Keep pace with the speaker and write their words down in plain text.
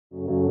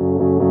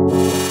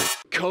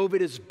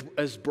COVID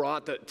has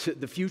brought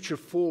the future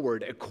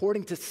forward.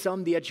 According to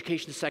some, the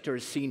education sector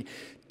has seen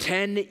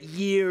 10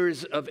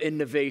 years of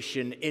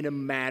innovation in a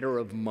matter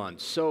of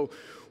months. So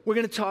we're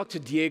going to talk to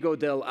Diego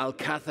del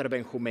Alcázar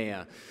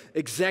Benjumea,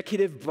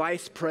 Executive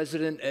Vice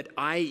President at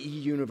IE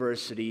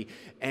University,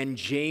 and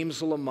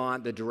James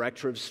Lamont, the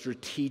Director of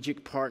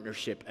Strategic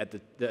Partnership at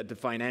the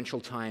Financial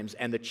Times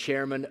and the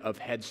Chairman of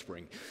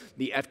Headspring,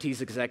 the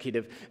FT's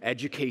executive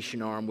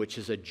education arm, which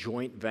is a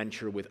joint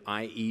venture with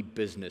IE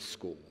Business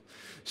School.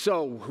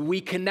 So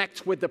we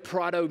connect with the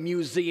Prado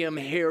Museum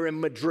here in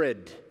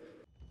Madrid.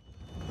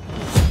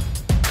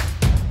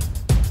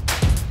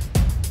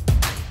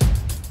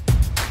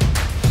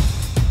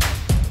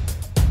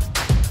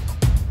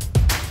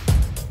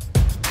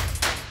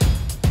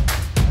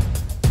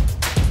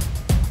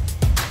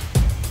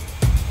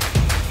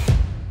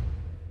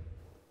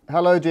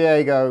 Hello,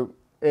 Diego.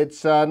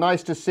 It's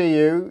nice to see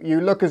you.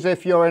 You look as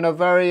if you're in a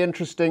very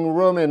interesting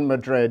room in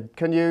Madrid.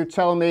 Can you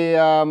tell me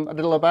a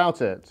little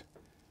about it?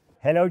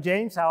 Hello,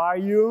 James. How are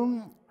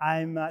you?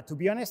 To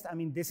be honest,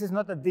 this is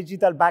not a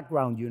digital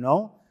background, you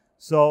know.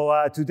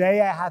 So today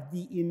I have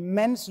the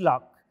immense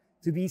luck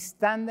to be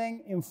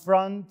standing in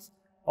front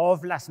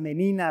of Las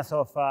Meninas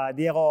of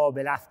Diego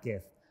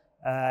Velázquez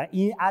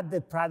at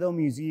the Prado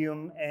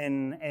Museum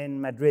in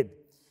Madrid.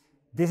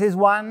 This is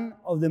one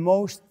of the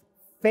most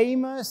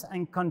famous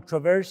and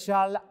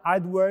controversial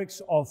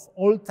artworks of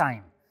all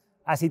time,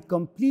 as it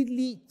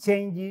completely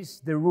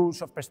changes the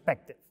rules of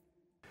perspective.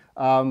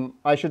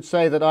 I should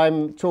say that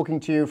I'm talking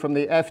to you from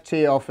the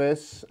FT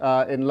office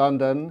in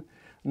London.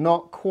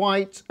 Not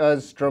quite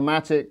as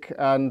dramatic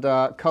and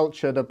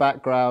cultured a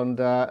background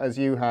as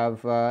you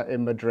have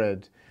in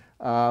Madrid,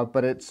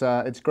 but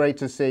it's great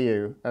to see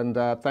you, and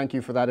thank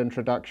you for that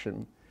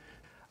introduction.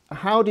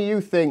 How do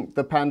you think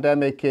the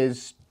pandemic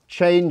is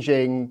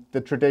changing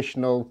the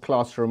traditional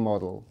classroom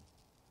model?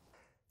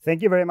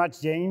 Thank you very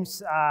much,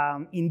 James.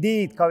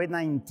 Indeed,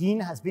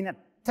 COVID-19 has been a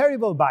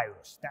terrible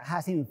virus that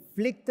has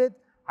inflicted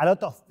a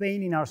lot of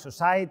pain in our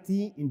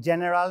society in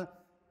general,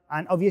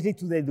 and obviously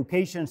to the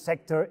education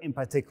sector in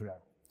particular.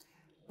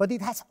 But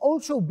it has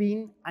also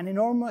been an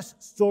enormous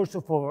source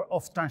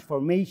of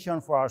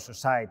transformation for our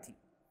society.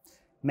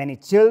 Many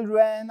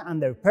children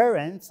and their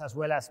parents, as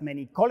well as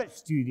many college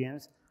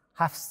students,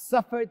 have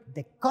suffered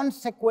the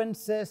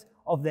consequences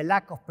of the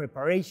lack of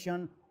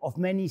preparation of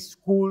many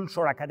schools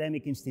or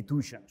academic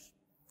institutions.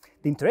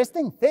 The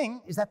interesting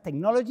thing is that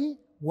technology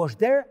was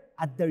there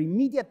at their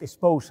immediate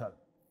disposal.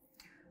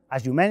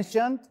 As you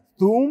mentioned,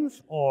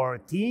 Zooms or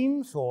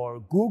Teams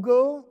or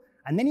Google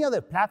and many other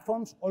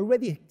platforms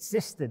already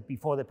existed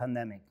before the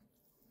pandemic.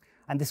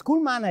 And the school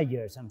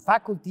managers and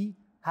faculty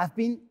have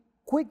been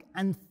quick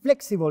and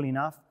flexible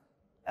enough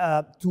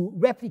to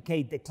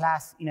replicate the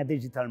class in a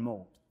digital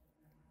mode.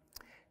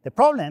 The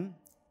problem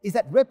is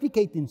that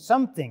replicating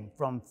something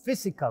from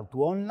physical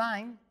to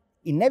online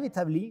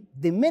inevitably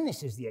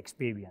diminishes the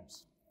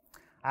experience.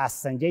 As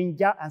Sanjay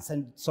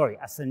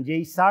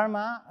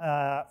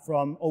Sarma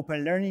from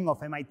Open Learning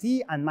of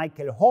MIT and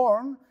Michael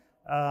Horn,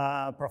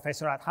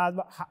 professor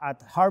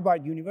at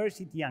Harvard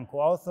University and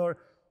co-author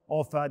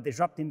of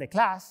Disrupting the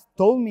Class,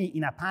 told me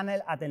in a panel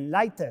at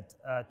Enlightened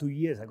 2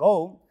 years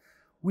ago,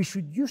 we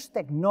should use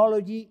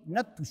technology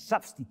not to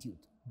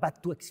substitute,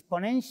 but to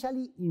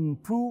exponentially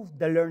improve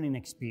the learning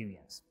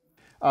experience.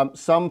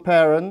 Some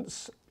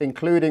parents,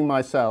 including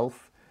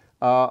myself,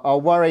 are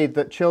worried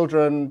that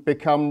children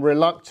become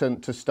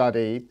reluctant to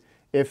study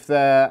if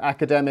their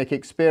academic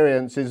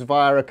experience is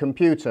via a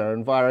computer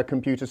and via a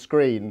computer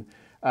screen,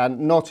 and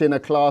not in a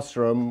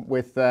classroom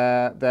with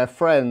their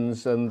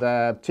friends and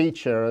their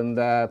teacher and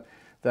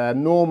their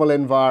normal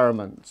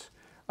environment.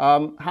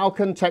 How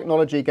can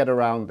technology get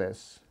around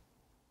this?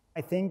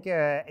 I think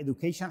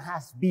education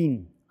has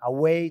been a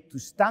way to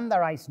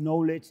standardize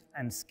knowledge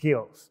and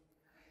skills.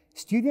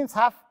 Students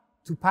have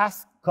to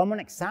pass common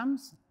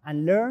exams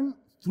and learn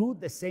through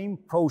the same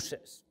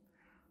process.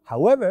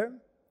 However,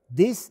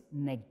 this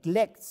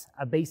neglects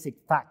a basic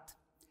fact.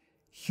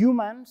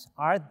 Humans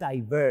are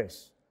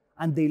diverse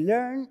and they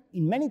learn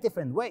in many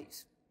different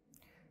ways.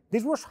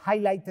 This was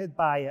highlighted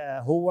by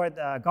Howard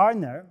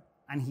Gardner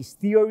and his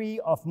theory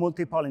of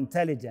multiple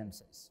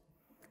intelligences.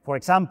 For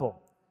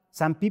example,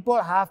 some people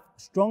have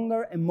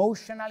stronger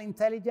emotional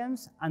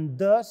intelligence and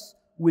thus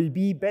will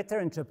be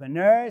better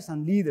entrepreneurs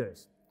and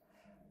leaders.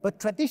 But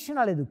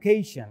traditional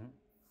education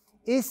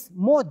is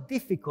more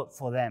difficult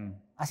for them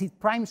as it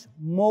primes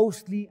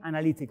mostly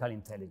analytical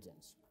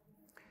intelligence.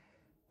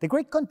 The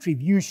great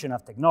contribution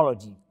of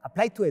technology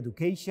applied to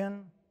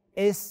education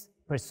is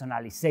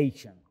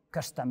personalization,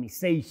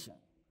 customization.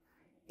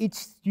 Each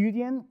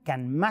student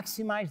can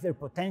maximize their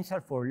potential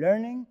for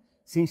learning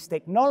since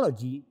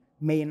technology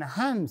may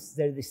enhance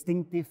their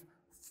distinctive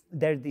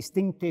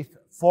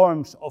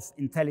forms of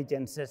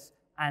intelligences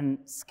and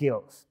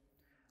skills.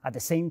 At the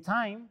same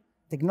time,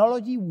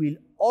 technology will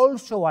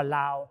also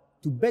allow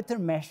to better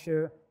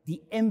measure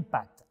the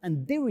impact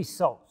and the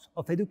results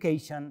of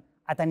education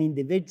at an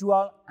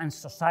individual and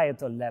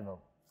societal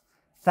level,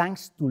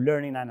 thanks to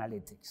learning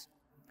analytics.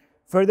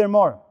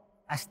 Furthermore,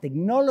 as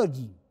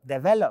technology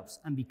develops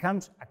and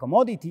becomes a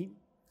commodity,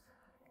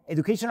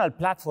 educational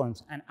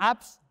platforms and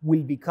apps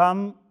will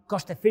become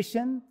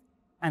cost-efficient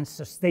and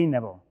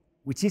sustainable,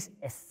 which is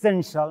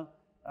essential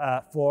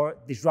for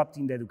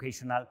disrupting the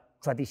educational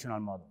traditional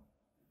model.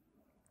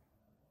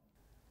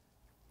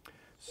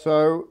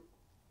 So,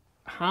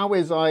 how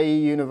is IE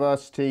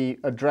University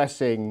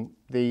addressing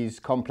these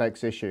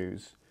complex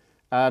issues?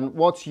 And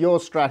what's your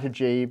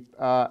strategy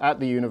at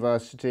the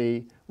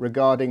university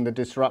regarding the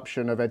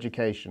disruption of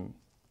education?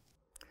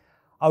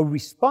 Our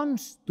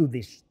response to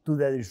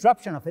the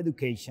disruption of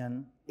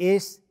education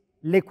is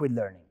liquid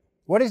learning.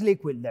 What is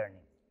liquid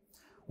learning?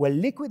 Well,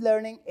 liquid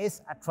learning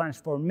is a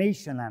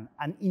transformational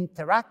and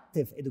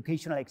interactive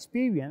educational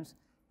experience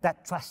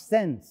that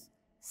transcends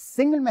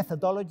single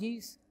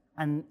methodologies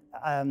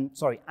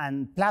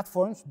and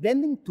platforms,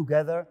 blending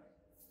together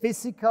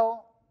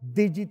physical,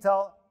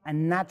 digital,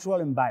 and natural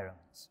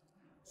environments,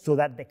 so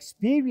that the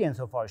experience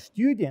of our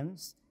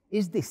students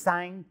is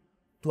designed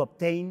to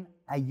obtain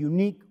a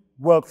unique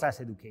world-class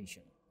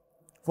education.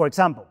 For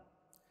example,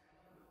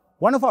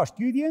 one of our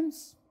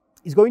students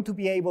is going to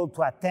be able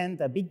to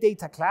attend a big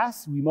data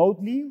class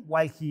remotely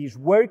while he is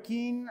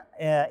working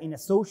in a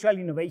social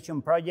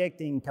innovation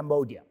project in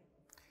Cambodia.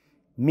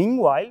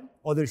 Meanwhile,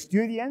 other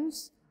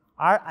students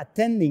are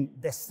attending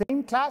the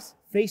same class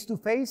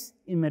face-to-face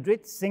in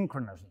Madrid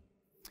synchronously.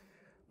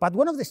 But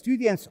one of the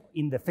students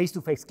in the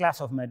face-to-face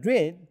class of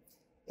Madrid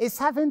is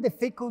having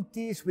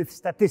difficulties with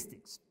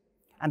statistics,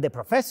 and the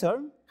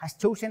professor has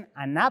chosen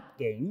an app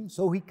game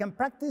so he can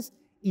practice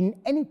in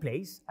any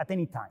place at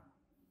any time.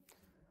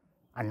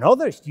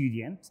 Another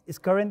student is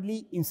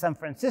currently in San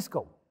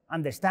Francisco,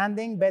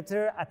 understanding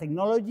better a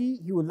technology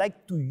he would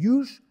like to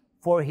use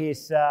for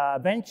his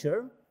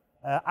venture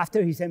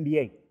after his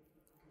MBA.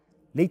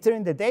 Later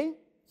in the day,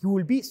 he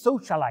will be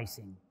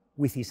socializing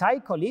with his IE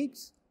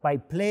colleagues by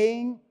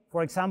playing,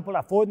 for example,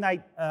 a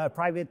Fortnite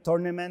private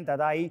tournament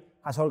that IE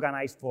has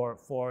organized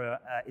for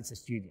its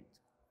students.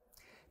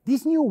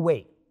 This new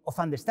way of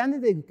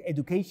understanding the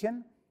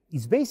education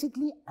is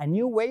basically a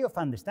new way of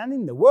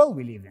understanding the world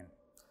we live in.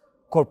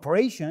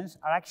 Corporations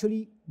are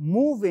actually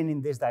moving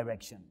in this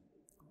direction.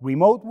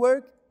 Remote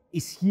work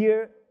is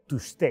here to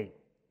stay.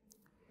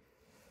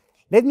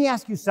 Let me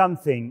ask you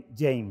something,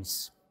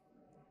 James.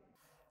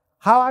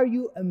 How are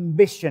you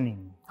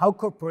envisioning how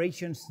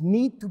corporations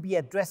need to be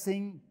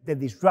addressing the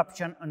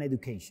disruption on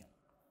education?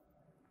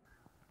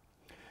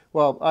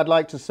 Well, I'd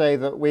like to say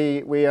that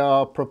we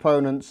are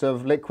proponents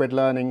of liquid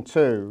learning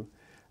too,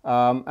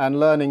 and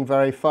learning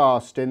very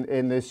fast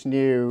in this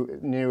new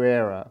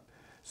era.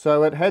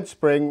 So at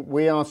Headspring,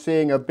 we are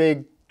seeing a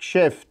big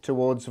shift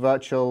towards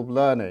virtual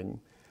learning,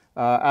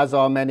 as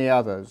are many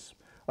others.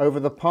 Over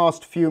the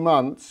past few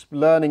months,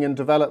 learning and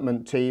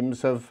development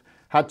teams have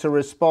had to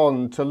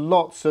respond to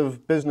lots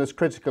of business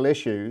critical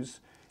issues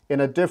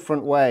in a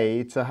different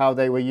way to how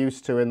they were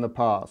used to in the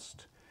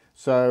past.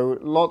 So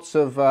lots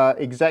of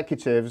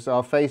executives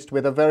are faced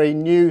with a very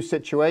new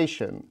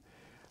situation.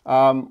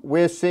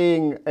 We're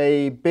seeing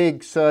a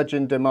big surge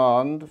in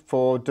demand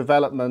for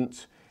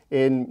development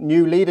in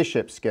new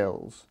leadership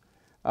skills.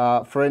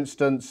 For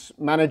instance,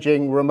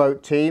 managing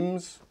remote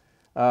teams,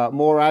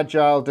 more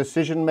agile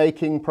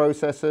decision-making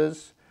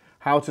processes,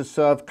 how to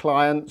serve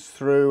clients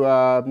through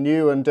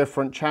new and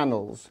different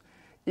channels,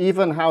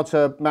 even how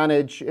to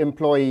manage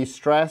employee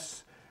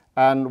stress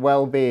and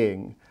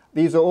well-being.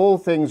 These are all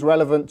things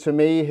relevant to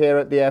me here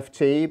at the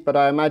FT, but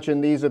I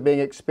imagine these are being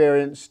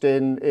experienced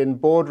in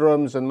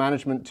boardrooms and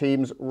management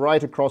teams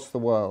right across the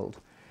world.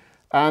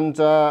 And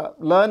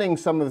learning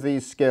some of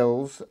these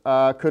skills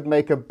could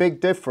make a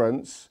big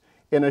difference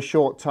in a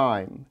short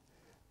time.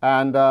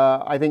 And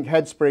I think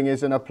Headspring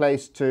is in a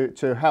place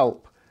to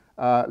help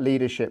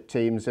leadership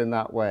teams in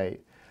that way.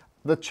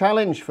 The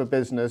challenge for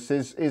business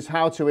is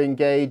how to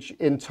engage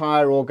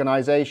entire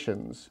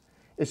organizations,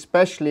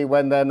 especially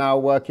when they're now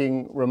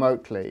working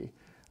remotely,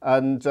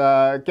 and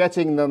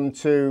getting them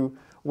to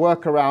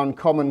work around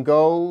common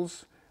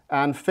goals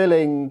and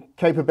filling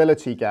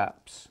capability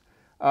gaps.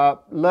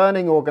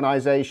 Learning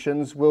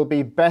organizations will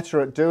be better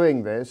at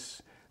doing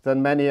this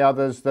than many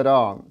others that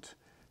aren't.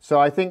 So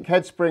I think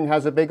Headspring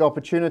has a big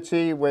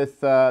opportunity with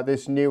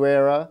this new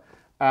era,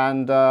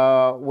 and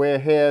we're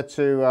here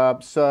to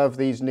serve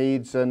these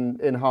needs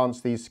and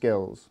enhance these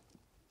skills.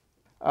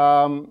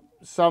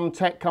 Some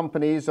tech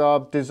companies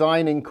are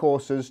designing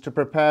courses to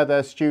prepare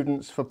their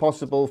students for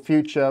possible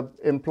future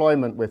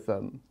employment with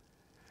them.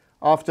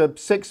 After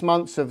 6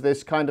 months of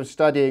this kind of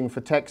studying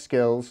for tech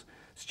skills,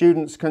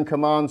 students can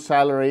command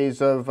salaries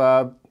of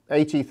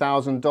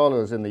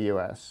 $80,000 in the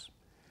US.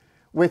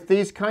 With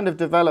these kind of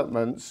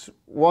developments,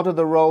 what are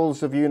the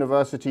roles of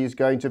universities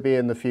going to be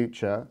in the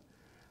future?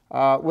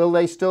 Will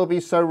they still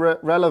be so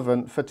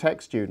relevant for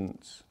tech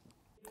students?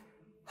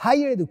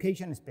 Higher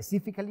education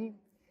specifically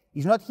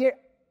is not here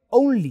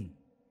only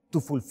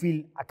to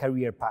fulfill a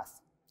career path.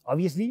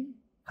 Obviously,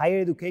 higher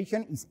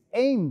education is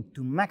aimed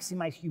to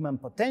maximize human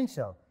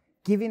potential,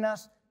 giving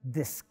us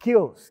the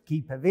skills,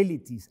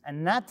 capabilities,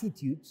 and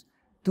attitudes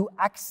to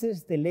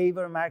access the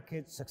labor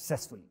market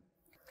successfully.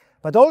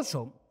 But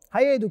also,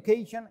 higher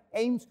education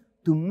aims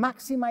to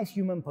maximize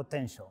human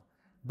potential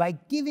by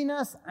giving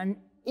us an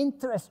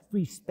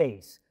interest-free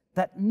space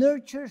that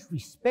nurtures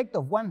respect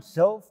of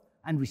oneself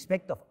and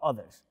respect of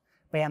others,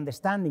 by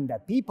understanding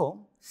that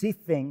people see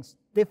things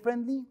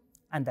differently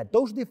and that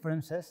those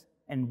differences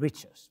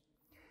enrich us.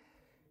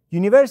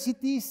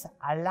 Universities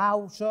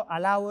allow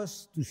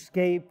us to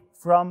escape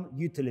from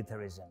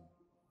utilitarianism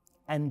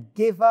and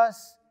give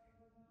us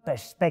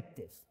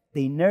perspective.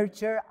 They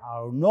nurture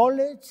our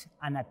knowledge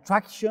and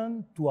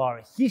attraction to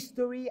our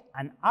history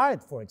and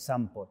art, for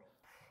example.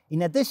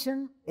 In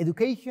addition,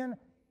 education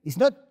is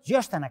not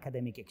just an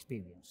academic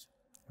experience.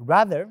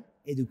 Rather,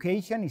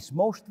 education is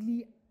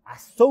mostly a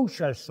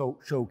social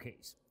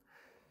showcase.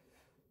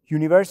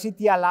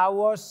 University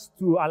allows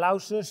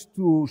us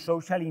to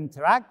socially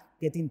interact,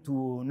 getting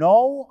to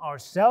know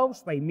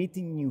ourselves by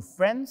meeting new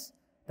friends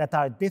that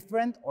are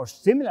different or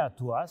similar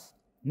to us,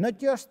 not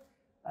just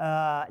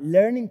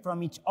learning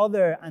from each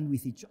other and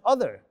with each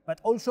other, but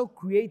also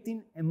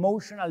creating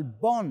emotional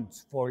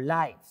bonds for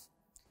life.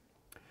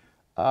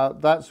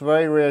 That's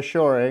very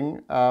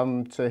reassuring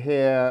to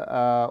hear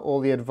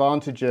all the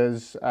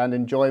advantages and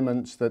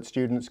enjoyments that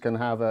students can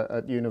have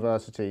at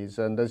universities.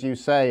 And as you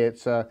say,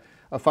 it's a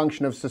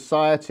function of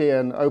society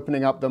and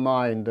opening up the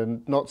mind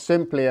and not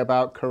simply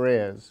about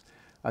careers.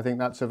 I think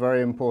that's a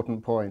very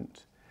important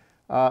point.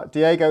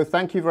 Diego,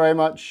 thank you very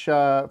much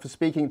for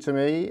speaking to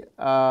me.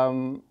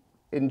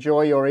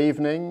 Enjoy your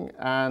evening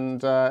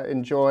and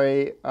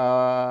enjoy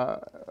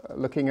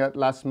looking at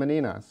Las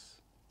Meninas.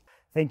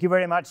 Thank you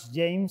very much,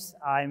 James.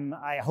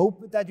 I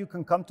hope that you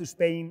can come to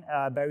Spain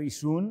very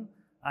soon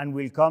and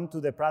will come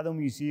to the Prado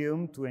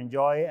Museum to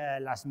enjoy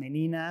Las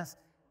Meninas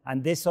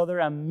and these other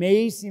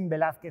amazing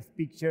Velázquez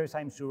pictures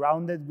I'm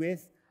surrounded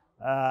with.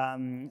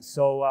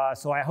 So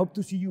I hope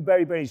to see you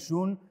very, very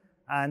soon.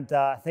 And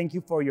thank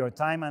you for your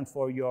time and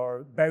for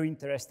your very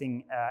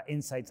interesting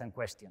insights and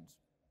questions.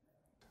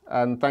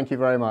 And thank you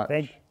very much.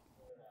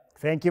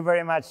 Thank you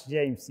very much,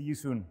 James. See you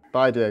soon.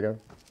 Bye, Diego.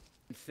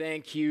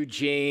 Thank you,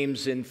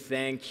 James, and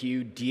thank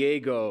you,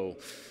 Diego.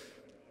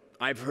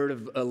 I've heard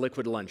of a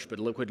liquid lunch, but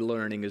liquid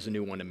learning is a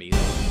new one to me.